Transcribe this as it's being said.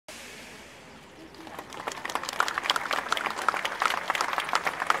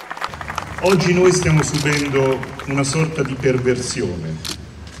Oggi noi stiamo subendo una sorta di perversione.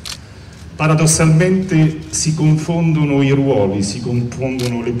 Paradossalmente si confondono i ruoli, si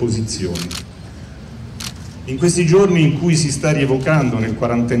confondono le posizioni. In questi giorni in cui si sta rievocando nel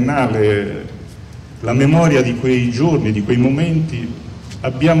quarantennale la memoria di quei giorni, di quei momenti,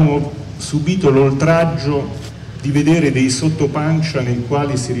 abbiamo subito l'oltraggio di vedere dei sottopancia nei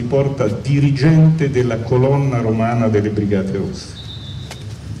quali si riporta dirigente della colonna romana delle Brigate rosse.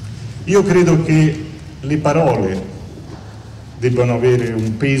 Io credo che le parole debbano avere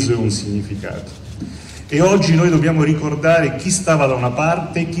un peso e un significato, e oggi noi dobbiamo ricordare chi stava da una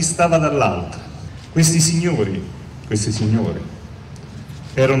parte e chi stava dall'altra. Questi signori, queste signore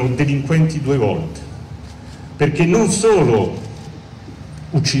erano delinquenti due volte, perché non solo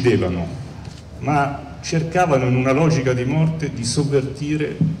uccidevano, ma cercavano in una logica di morte di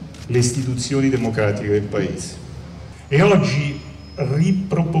sovvertire le istituzioni democratiche del paese. E oggi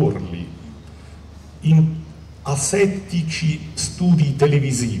riproporli in asettici studi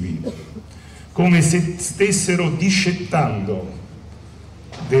televisivi, come se stessero discettando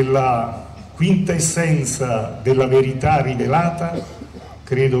della quintessenza della verità rivelata,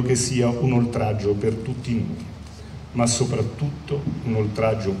 credo che sia un oltraggio per tutti noi, ma soprattutto un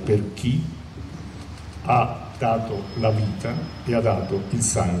oltraggio per chi ha dato la vita e ha dato il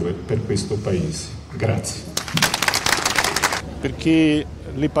sangue per questo paese. Grazie. Perché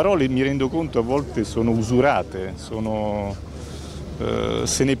le parole, mi rendo conto, a volte sono usurate,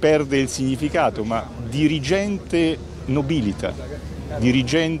 se ne perde il significato, ma dirigente nobilita,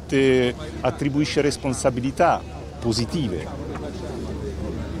 dirigente attribuisce responsabilità positive.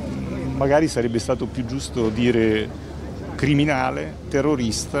 Magari sarebbe stato più giusto dire criminale,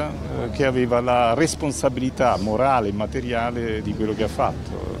 terrorista, che aveva la responsabilità morale e materiale di quello che ha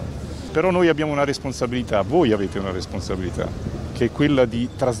fatto. Però noi abbiamo una responsabilità, voi avete una responsabilità, che è quella di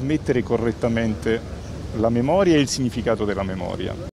trasmettere correttamente la memoria e il significato della memoria.